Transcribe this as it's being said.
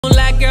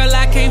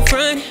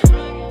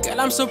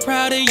Girl, I'm so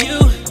proud of you.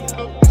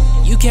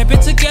 You kept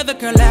it together,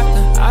 girl,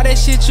 after all that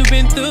shit you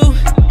been through.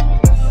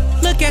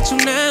 Look at you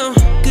now,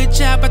 good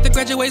job at the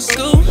graduate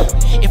school.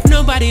 If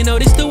nobody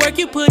noticed the work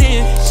you put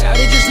in, shout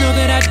it, just know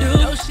that I do.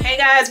 Hey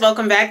guys,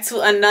 welcome back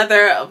to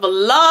another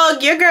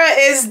vlog. Your girl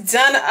is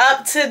done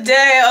up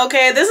today.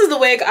 Okay, this is the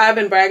wig I've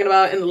been bragging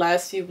about in the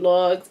last few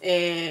vlogs,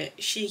 and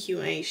she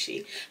cute, ain't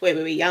she? Wait,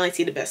 y'all ain't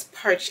see the best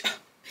part.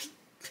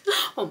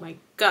 Oh my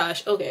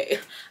gosh. Okay,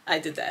 I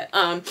did that.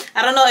 I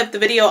don't know if the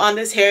video on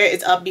this hair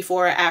is up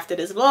before or after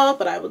this vlog,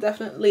 but I will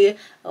definitely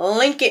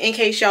link it in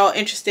case y'all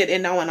interested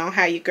in knowing on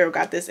how your girl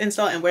got this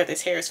install and where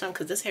this hair is from,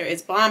 because this hair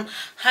is bomb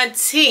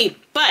hunty.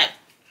 But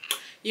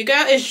your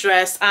girl is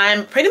dressed.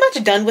 I'm pretty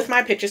much done with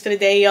my pictures for the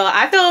day, y'all.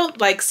 I feel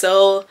like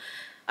so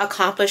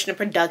accomplished and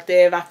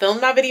productive. I filmed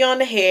my video on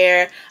the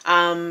hair.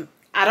 I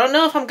don't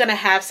know if I'm gonna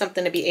have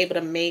something to be able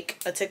to make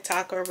a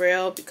TikTok or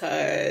reel,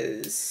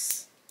 because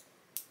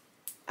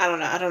I don't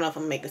know if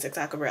I'm gonna make a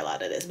TikTok or reel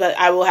out of this, but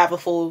I will have a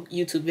full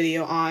YouTube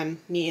video on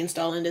me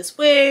installing this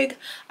wig.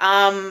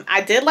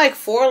 I did like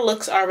 4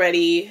 looks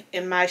already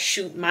in my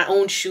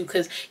own shoot,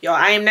 because y'all,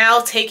 I am now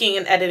taking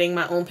and editing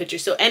my own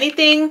pictures. So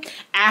anything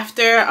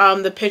after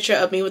the picture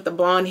of me with the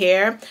blonde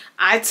hair,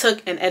 I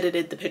took and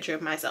edited the picture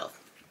of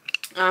myself.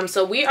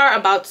 So we are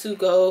about to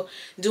go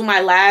do my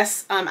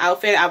last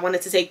outfit. I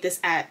wanted to take this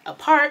at a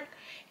park.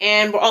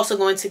 And we're also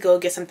going to go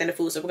get something to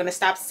food. So we're going to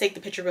stop to take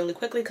the picture really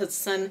quickly, because the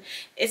sun,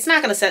 it's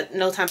not going to set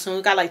no time soon.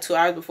 We got like 2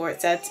 hours before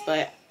it sets,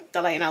 but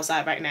the lighting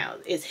outside right now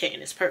is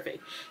hitting. It's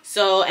perfect.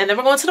 So, and then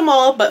we're going to the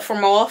mall. But for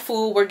mall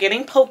food, we're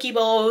getting poke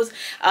bowls.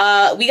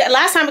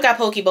 Last time we got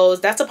poke bowls.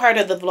 That's a part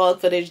of the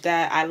vlog footage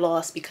that I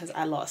lost, because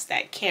I lost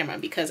that camera.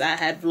 Because I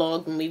had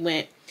vlogged when we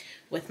went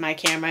with my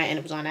camera, and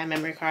it was on that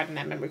memory card, and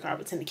that memory card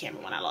was in the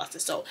camera when I lost it.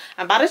 So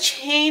I'm about to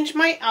change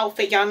my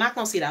outfit. Y'all not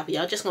gonna see the outfit,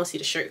 y'all just gonna see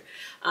the shirt.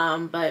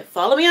 But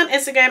follow me on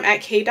Instagram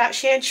at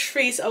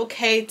k.shantrice,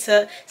 okay,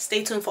 to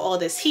stay tuned for all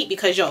this heat,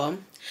 because y'all,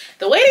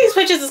 the way these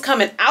pictures is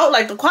coming out,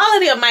 like the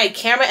quality of my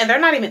camera, and they're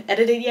not even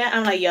edited yet,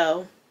 I'm like,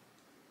 yo,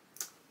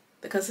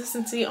 the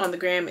consistency on the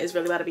gram is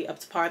really about to be up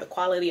to par. The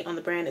quality on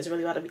the brand is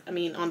really about to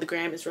be, on the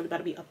gram is really about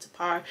to be up to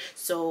par.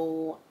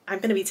 So I'm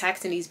going to be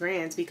taxing these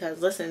brands, because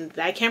listen,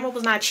 that camera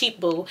was not cheap,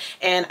 boo.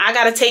 And I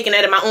got to take and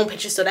edit my own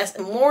pictures. So that's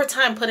more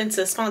time put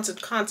into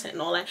sponsored content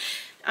and all that.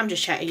 I'm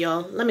just chatting,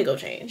 y'all. Let me go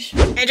change.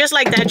 And just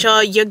like that,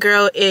 y'all, your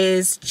girl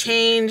is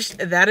changed.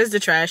 That is the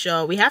trash,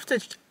 y'all. We have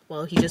to...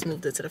 Well, he just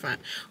moved it to the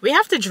front. We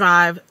have to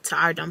drive to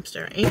our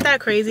dumpster. Ain't that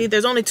crazy?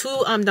 There's only 2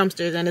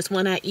 dumpsters, and it's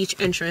one at each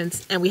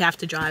entrance, and we have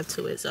to drive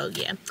to it. So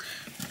yeah,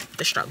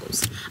 the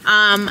struggles.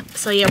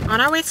 So yeah, we're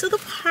on our way to the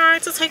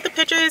park to take the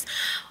pictures.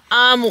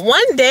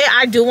 One day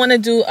I do want to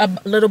do a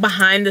little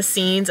behind the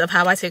scenes of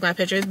how I take my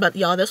pictures, but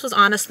y'all, this was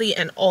honestly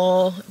an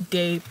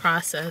all-day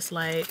process.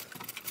 Like,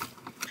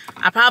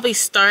 I probably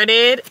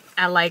started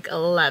at like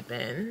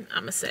 11, I'm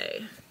gonna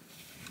say.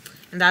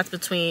 And that's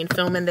between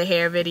filming the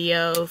hair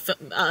video,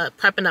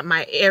 prepping up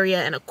my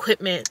area and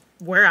equipment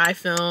where I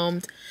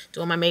filmed,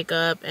 doing my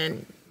makeup,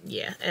 and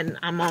yeah. And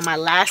I'm on my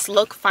last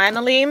look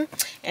finally,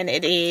 and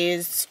it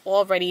is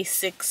already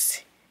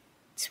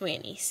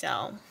 6:20.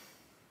 So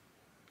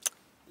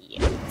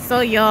yeah. So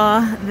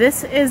y'all,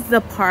 this is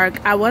the park.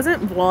 I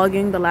wasn't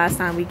vlogging the last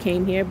time we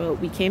came here, but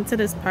we came to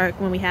this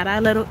park when we had our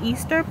little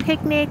Easter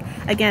picnic.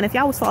 Again, if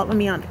y'all was following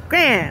me on the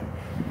gram,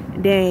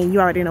 then you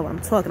already know what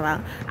I'm talking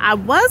about. I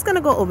was gonna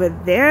go over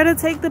there to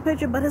take the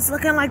picture, but it's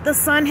looking like the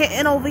sun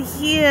hitting over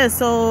here,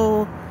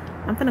 so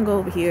I'm gonna go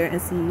over here and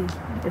see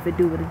if it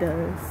do what it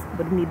does,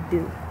 what it need to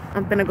do.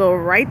 I'm gonna go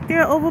right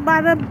there over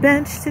by the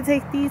bench to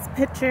take these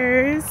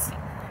pictures.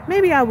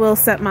 Maybe I will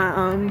set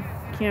my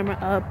camera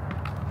up,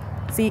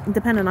 see,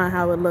 depending on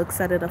how it looks,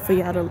 set it up for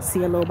y'all to see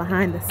a little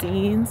behind the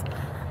scenes.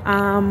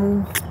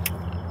 Anywhere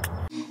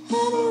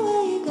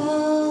you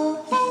go,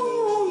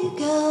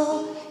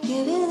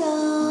 give it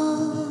all.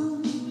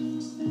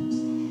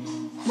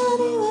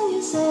 Anywhere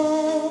you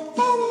say,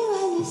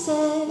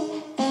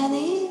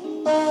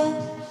 anywhere.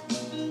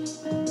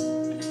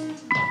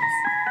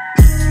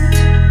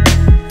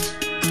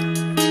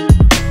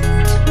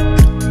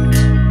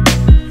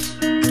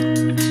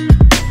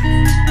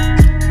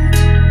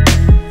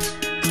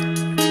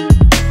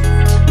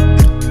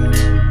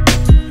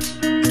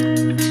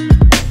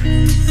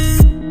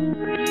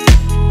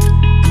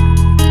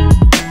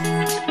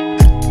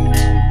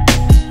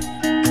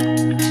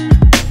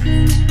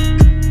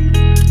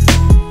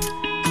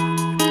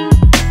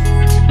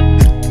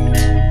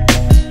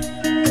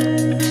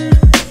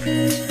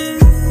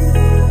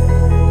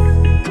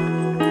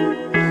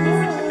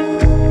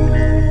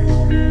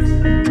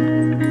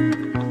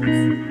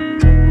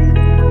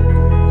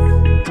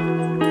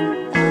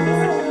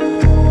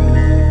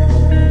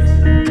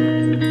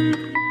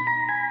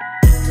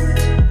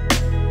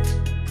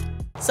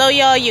 So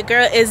y'all, your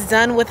girl is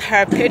done with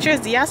her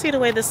pictures. Do y'all see the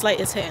way this light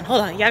is hitting? Hold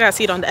on, y'all gotta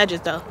see it on the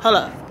edges though. Hold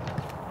up.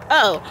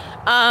 Oh,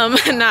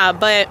 nah,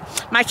 but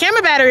my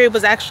camera battery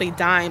was actually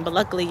dying, but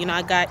luckily, you know,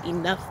 I got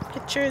enough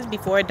pictures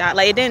before it died.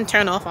 Like, it didn't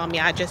turn off on me.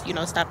 I just, you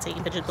know, stopped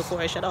taking pictures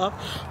before it shut off.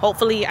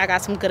 Hopefully, I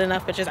got some good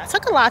enough pictures. I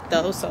took a lot,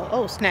 though, so,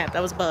 oh, snap,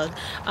 that was a bug.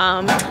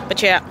 But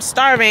yeah, I'm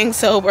starving,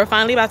 so we're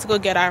finally about to go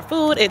get our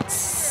food. It's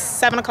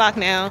 7 o'clock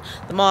now.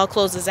 The mall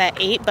closes at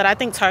 8, but I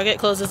think Target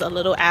closes a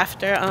little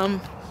after,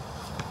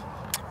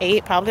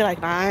 8, probably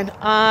like 9.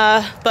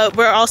 But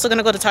we're also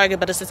gonna go to Target,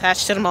 but it's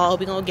attached to the mall.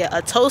 We're gonna get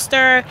a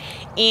toaster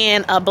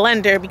and a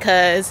blender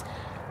because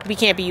we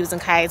can't be using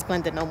Kai's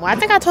blender no more. I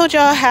think I told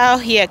y'all how,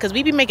 yeah, because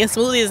we be making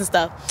smoothies and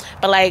stuff,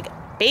 but like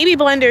baby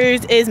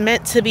blenders is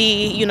meant to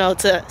be, you know,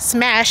 to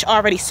smash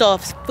already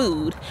soft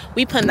food.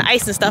 We putting the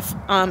ice and stuff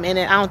in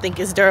it. I don't think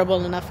it's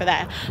durable enough for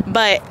that.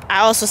 But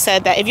I also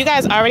said that if you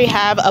guys already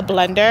have a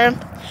blender,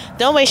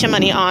 don't waste your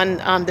money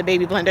on the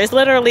baby blender. It's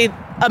literally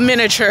a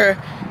miniature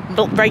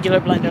regular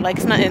blender. Like,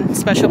 it's nothing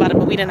special about it,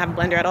 but we didn't have a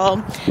blender at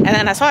all. And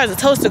then as far as the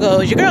toaster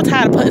goes, your girl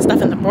tired of putting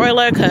stuff in the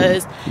broiler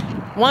because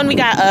one, we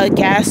got a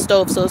gas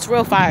stove, so it's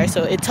real fire,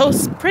 so it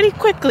toasts pretty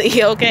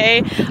quickly,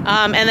 okay?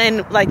 And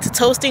then like to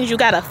toast things, you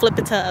gotta flip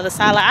it to the other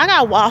side. Like, I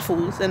got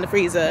waffles in the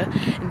freezer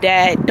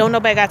that don't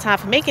nobody got time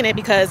for making it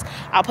because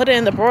I'll put it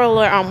in the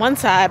broiler on one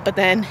side, but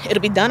then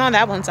it'll be done on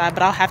that one side,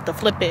 but I'll have to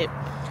flip it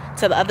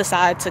to the other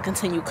side to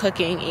continue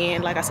cooking.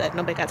 And like I said,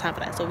 nobody got time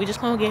for that, so we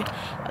just gonna get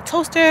a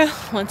toaster.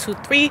 1, 2,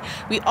 3.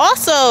 We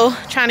also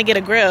trying to get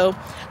a grill.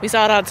 We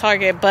saw it on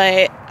Target,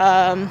 but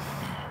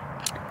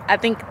I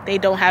think they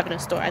don't have it in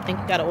store. I think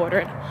you gotta order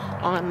it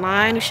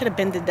online. We should have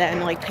been did that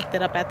and like picked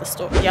it up at the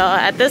store. Y'all,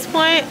 at this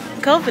point,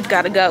 COVID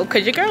gotta go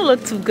because your girl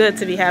look too good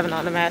to be having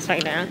on the mask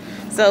right now.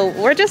 So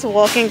we're just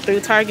walking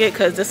through Target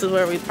because this is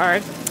where we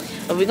park.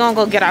 But we're gonna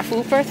go get our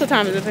food first. What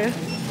time is it here?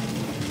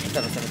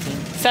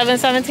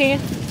 7:17. 7:17.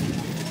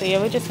 So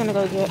yeah, we're just gonna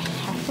go get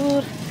our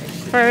food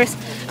first.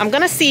 I'm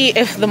gonna see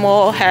if the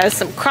mall has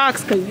some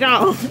Crocs because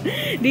y'all,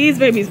 these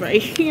babies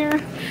right here,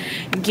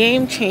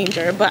 game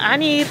changer. But I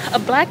need a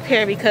black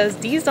pair because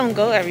these don't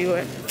go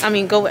everywhere. I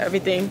mean, go with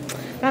everything.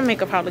 My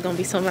makeup probably gonna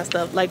be so messed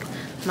up, like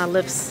my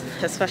lips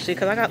especially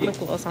because I got lip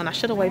gloss on. I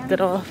should have wiped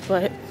it off,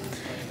 but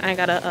I ain't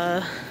got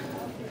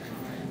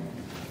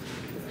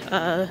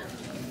a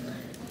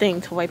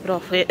thing to wipe it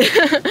off with.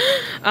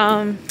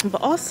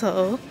 But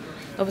also,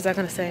 what was I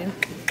gonna say?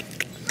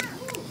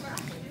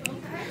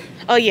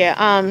 Oh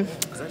yeah,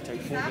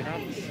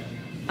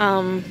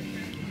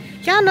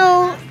 y'all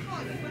know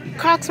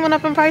Crocs went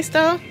up in price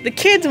though. The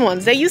kids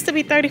ones, they used to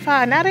be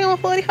 $35. Now they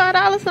want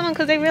 $45 for them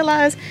because they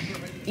realize,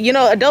 you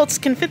know, adults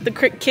can fit the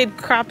kid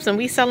Crocs and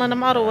we selling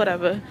them out or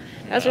whatever.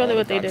 That's really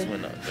what they did.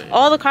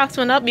 All the Crocs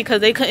went up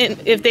because they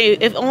couldn't,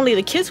 if only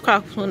the kids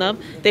Crocs went up,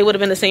 they would have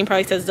been the same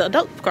price as the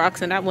adult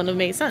Crocs and that wouldn't have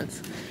made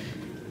sense.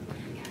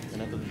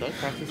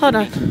 Hold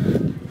on.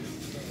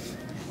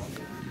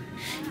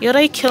 Yo,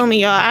 they kill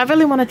me, y'all. I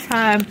really want to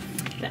try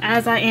the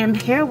As I Am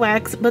hair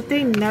wax, but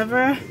they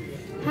never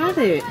have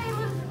it.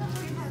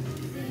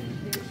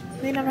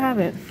 They never have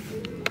it.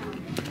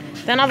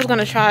 Then I was going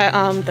to try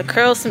the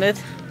Curlsmith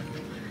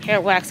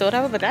hair wax or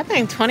whatever, but that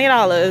thing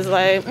 $20.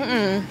 Like,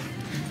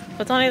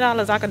 for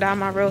 $20, I could dye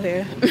my real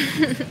hair.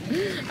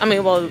 I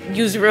mean, well,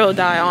 use real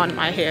dye on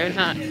my hair,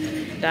 not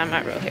dye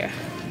my real hair.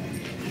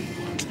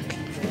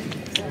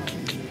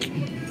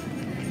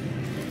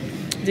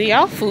 Do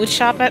y'all food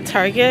shop at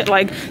Target?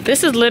 Like,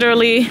 this is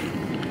literally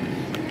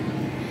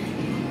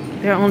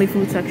their only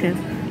food section.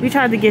 We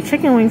tried to get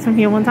chicken wings from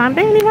here one time.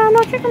 They didn't even have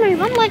no chicken wings.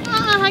 I'm like,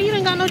 how you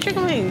didn't got no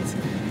chicken wings?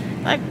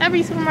 Like,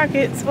 every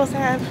supermarket is supposed to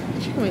have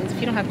chicken wings. If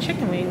you don't have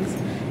chicken wings,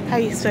 how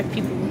do you expect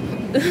people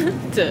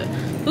to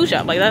food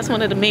shop? Like, that's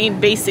one of the main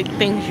basic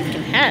things you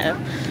can have.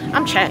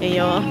 I'm chatting,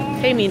 y'all.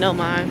 Pay me no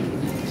mind.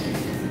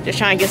 Just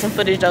trying to get some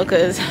footage though,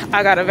 because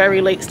I got a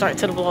very late start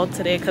to the vlog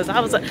today, because I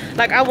was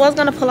like, I was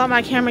gonna pull out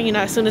my camera, you know,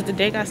 as soon as the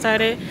day got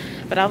started,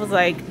 but I was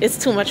like, it's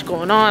too much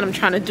going on. I'm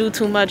trying to do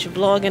too much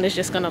vlogging. It's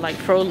just gonna like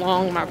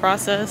prolong my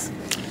process,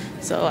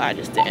 so I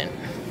just didn't.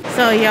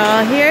 So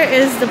y'all, here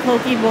is the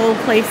poke bowl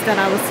place that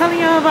I was telling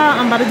y'all about.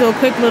 I'm about to do a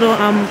quick little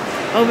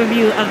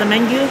overview of the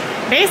menu.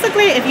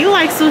 Basically, if you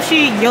like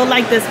sushi, you'll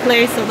like this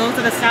place. So those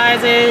are the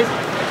sizes.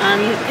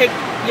 You pick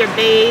your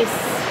base,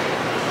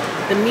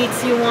 the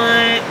meats you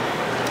want,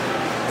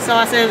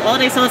 sauces. All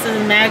their sauces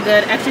is mad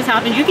good. Extra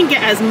toppings. You can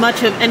get as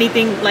much of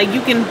anything. Like,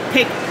 you can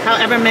pick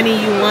however many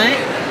you want.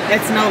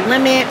 There's no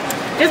limit.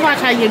 Just watch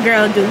how your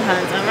girl do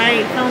hers. All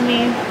right, feel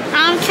me?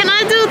 Can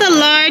I do the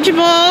large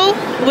bowl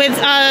with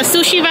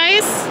sushi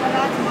rice?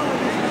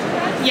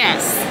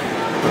 Yes.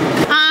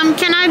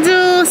 Can I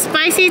do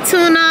spicy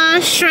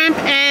tuna, shrimp,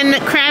 and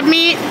crab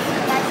meat?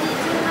 Spicy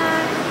tuna,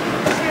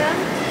 shrimp,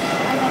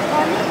 and then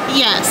crab meat?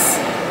 Yes.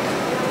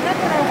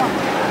 Regular one.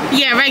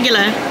 Yeah,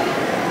 regular.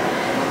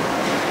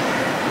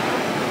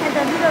 And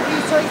the little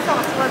bit soy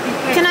sauce will be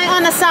great. Can I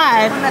on the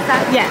side? On the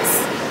side?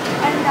 Yes.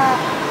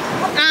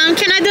 And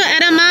can I do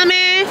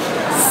edamame,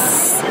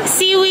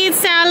 seaweed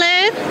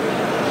salad,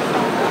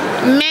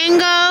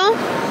 mango,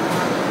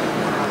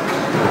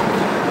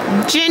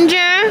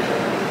 ginger,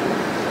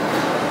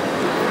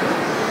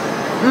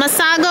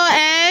 masago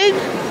egg,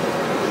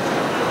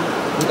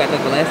 got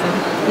that the last time?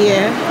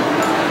 Yeah.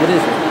 What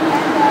is it?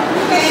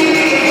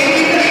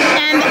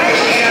 And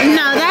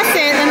no, that's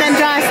it. And then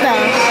dry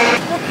stuff.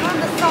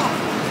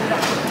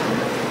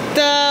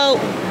 The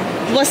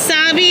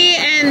wasabi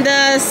and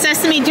the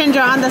sesame ginger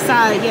on the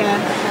side. Yeah.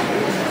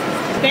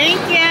 Thank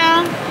you.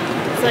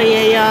 So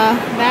yeah, y'all,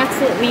 that's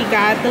what we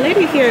got. The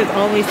lady here is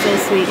always so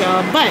sweet,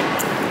 y'all. But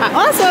I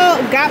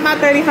also got my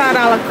 $35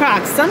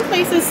 Crocs. Some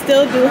places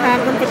still do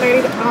have them for $5.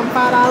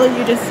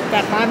 You just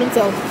got to buy them.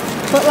 So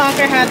Foot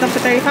Locker had them for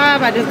 $35.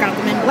 I just got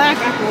them in black.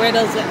 I can wear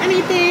those with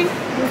anything.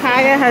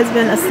 Kaya has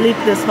been asleep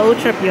this whole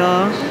trip,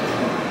 y'all.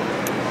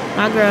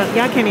 My girl,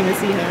 y'all can't even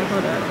see her.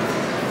 Hold up.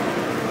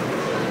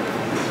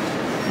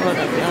 Hold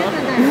up, y'all.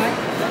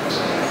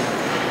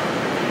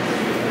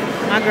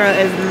 My girl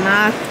is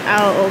knocked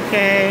out,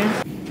 okay?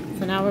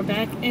 So now we're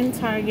back in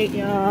Target,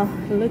 y'all.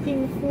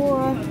 Looking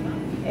for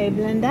a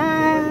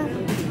blender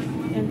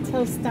and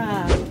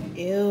toaster.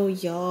 Ew,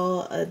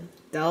 y'all,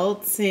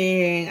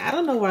 adulting. I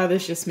don't know why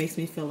this just makes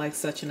me feel like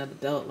such an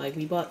adult. Like,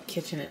 we bought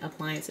kitchen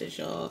appliances,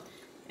 y'all.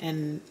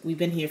 And we've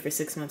been here for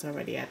 6 months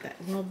already at that.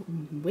 Well,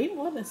 way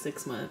more than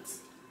 6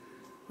 months.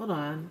 Hold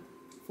on.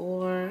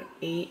 4,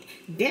 8.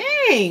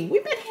 Dang!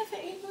 We've been here for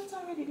 8 months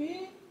already,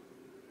 man.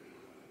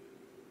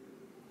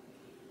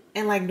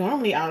 And like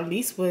normally our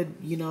lease would,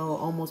 you know,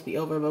 almost be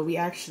over, but we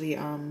actually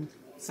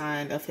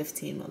signed a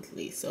 15-month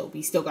lease. So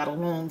we still got a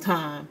long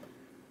time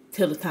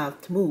till it's time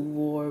to move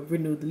or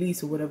renew the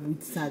lease or whatever we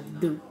decide to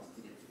do.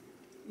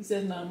 You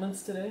said 9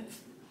 months today?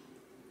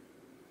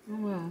 Oh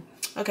wow.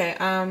 Okay,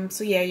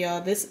 so yeah,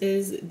 y'all, this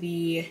is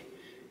the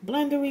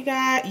blender we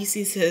got. You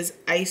see it says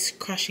ice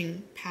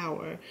crushing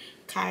power.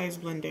 Kaya's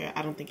blender,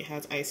 I don't think it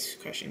has ice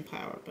crushing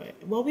power, but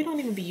well, we don't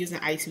even be using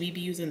ice. We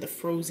be using the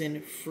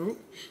frozen fruit,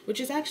 which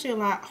is actually a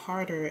lot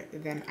harder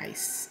than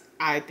ice.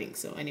 I think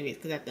so anyways,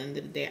 because at the end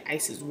of the day,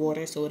 ice is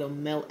water, so it'll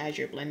melt as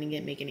you're blending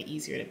it, making it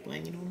easier to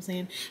blend, you know what I'm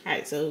saying? All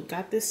right, so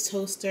got this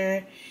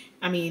toaster,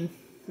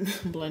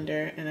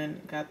 blender, and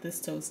then got this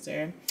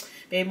toaster.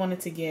 Babe wanted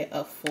to get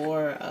a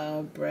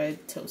 4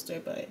 bread toaster,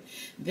 but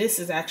this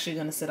is actually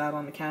going to sit out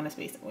on the counter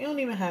space. We don't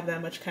even have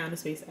that much counter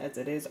space as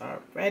it is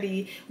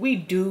already. We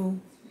do,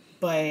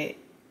 but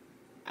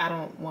I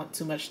don't want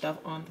too much stuff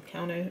on the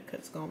counter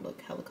because it's going to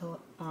look hella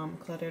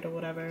cluttered or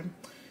whatever.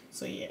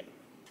 So yeah.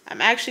 I'm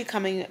actually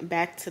coming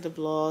back to the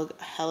vlog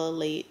hella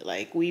late.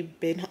 Like, we've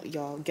been,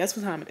 y'all, guess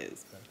what time it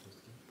is?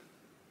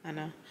 I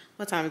know.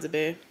 What time is it,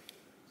 babe?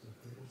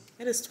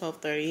 It is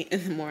 12:30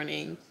 in the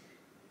morning.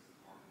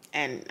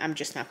 And I'm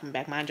just not coming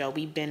back. Mind y'all,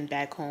 we've been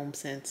back home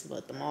since,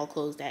 what, the mall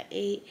closed at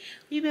 8.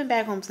 We've been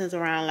back home since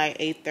around like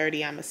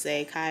 8:30, I'ma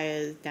say. Kaya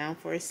is down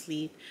for a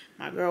sleep.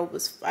 My girl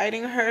was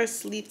fighting her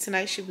sleep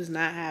tonight. She was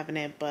not having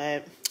it,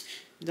 but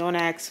don't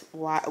ask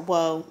why.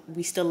 Well,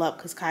 we still up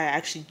because Kaya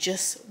actually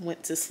just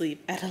went to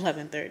sleep at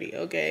 11:30,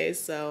 okay?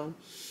 So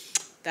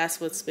that's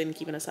what's been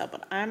keeping us up.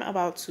 But I'm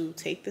about to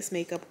take this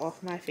makeup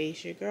off my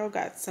face. Your girl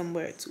got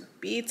somewhere to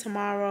be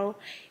tomorrow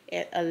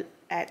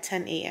at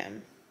 10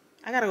 a.m.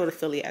 I gotta go to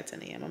Philly at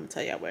 10 a.m. I'm gonna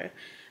tell y'all where.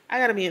 I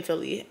gotta be in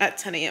Philly at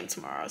 10 a.m.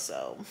 tomorrow,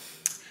 so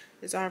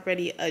it's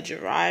already a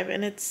drive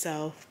in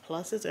itself.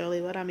 Plus, it's early,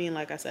 but I mean,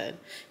 like I said,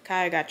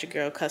 Kaya got your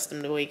girl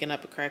accustomed to waking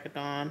up at crack of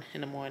dawn in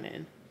the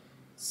morning.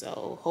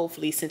 So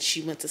hopefully, since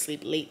she went to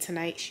sleep late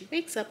tonight, she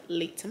wakes up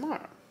late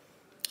tomorrow.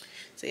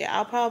 So yeah,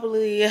 I'll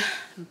probably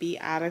be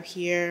out of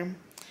here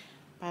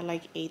by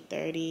like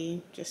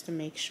 8:30 just to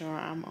make sure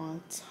I'm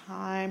on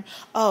time.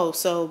 Oh,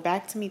 so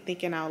back to me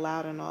thinking out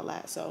loud and all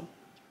that. So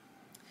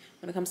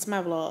when it comes to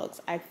my vlogs,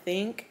 I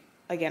think,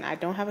 again, I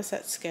don't have a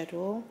set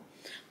schedule,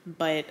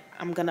 but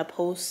I'm gonna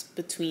post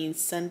between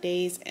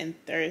Sundays and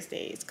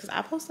Thursdays because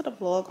I posted a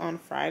vlog on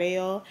Friday,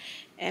 y'all,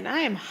 and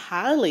I am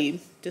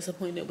highly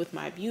disappointed with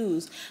my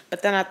views.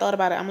 But then I thought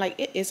about it. I'm like,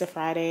 it is a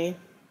Friday.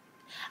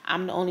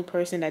 I'm the only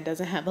person that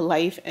doesn't have a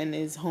life and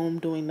is home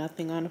doing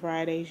nothing on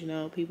Fridays. You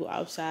know, people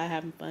outside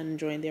having fun,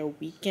 enjoying their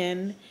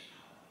weekend.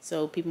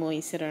 So people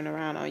ain't sitting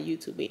around on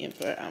YouTube waiting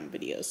for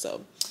videos.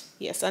 So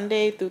yeah,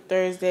 Sunday through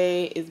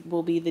Thursday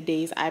will be the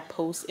days I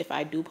post. If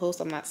I do post,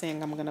 I'm not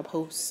saying I'm gonna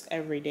post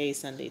every day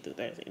Sunday through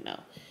Thursday.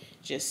 No,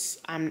 just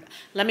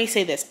let me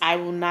say this: I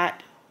will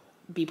not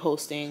be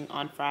posting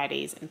on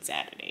Fridays and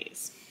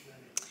Saturdays.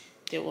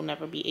 There will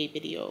never be a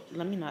video.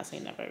 Let me not say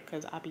never,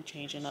 because I'll be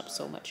changing up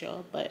so much,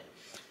 y'all. But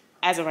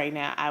as of right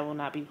now, I will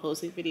not be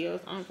posting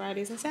videos on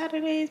Fridays and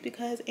Saturdays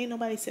because ain't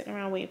nobody sitting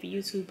around waiting for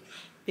YouTube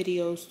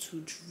videos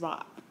to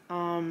drop.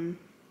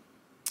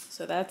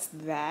 So that's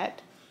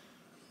that.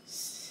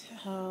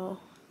 So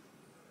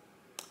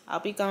I'll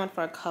be gone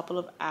for a couple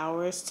of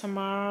hours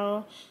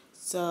tomorrow.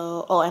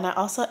 So, oh, and I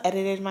also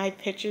edited my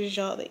pictures,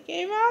 y'all. They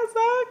came out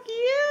so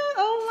cute.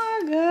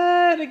 Oh my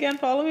God. Again,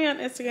 follow me on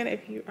Instagram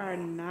if you are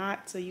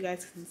not, so you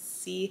guys can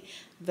see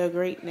the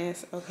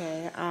greatness.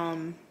 Okay.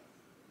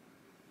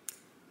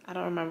 I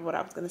don't remember what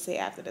I was going to say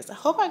after this. I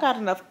hope I got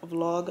enough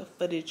vlog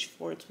footage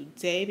for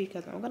today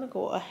because I'm going to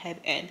go ahead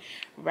and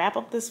wrap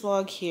up this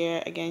vlog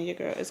here. Again, your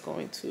girl is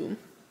going to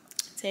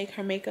take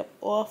her makeup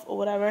off or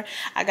whatever.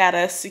 I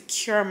gotta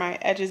secure my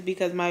edges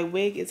because my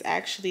wig is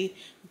actually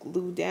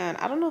glued down.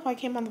 I don't know if I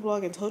came on the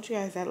vlog and told you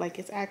guys that, like,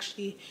 it's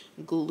actually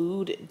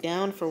glued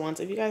down for once.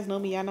 If you guys know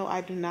me, y'all know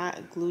I do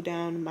not glue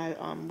down my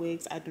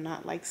wigs. I do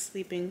not like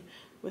sleeping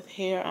with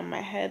hair on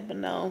my head, but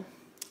no,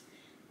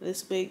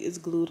 this wig is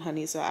glued,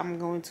 honey. So I'm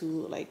going to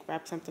like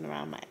wrap something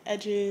around my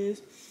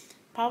edges,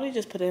 probably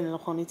just put it in a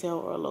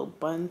ponytail or a little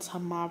bun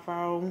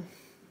tomorrow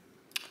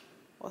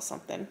or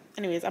something.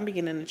 Anyways, I'm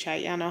beginning to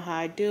chat. Y'all know how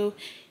I do.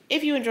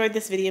 If you enjoyed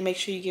this video, make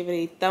sure you give it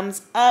a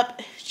thumbs up.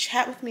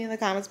 Chat with me in the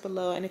comments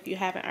below. And if you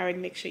haven't already,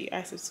 make sure you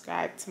are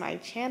subscribed to my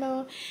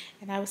channel.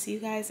 And I will see you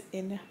guys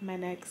in my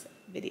next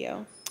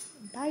video.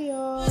 Bye,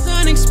 y'all. It was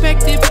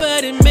unexpected,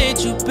 but it made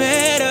you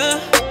better.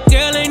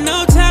 Girl, ain't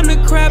no time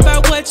to cry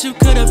about what you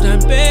could have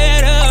done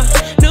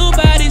better.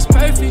 Nobody's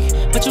perfect,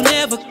 but you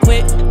never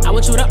quit. I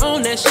want you to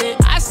own that shit.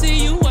 I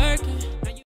see you.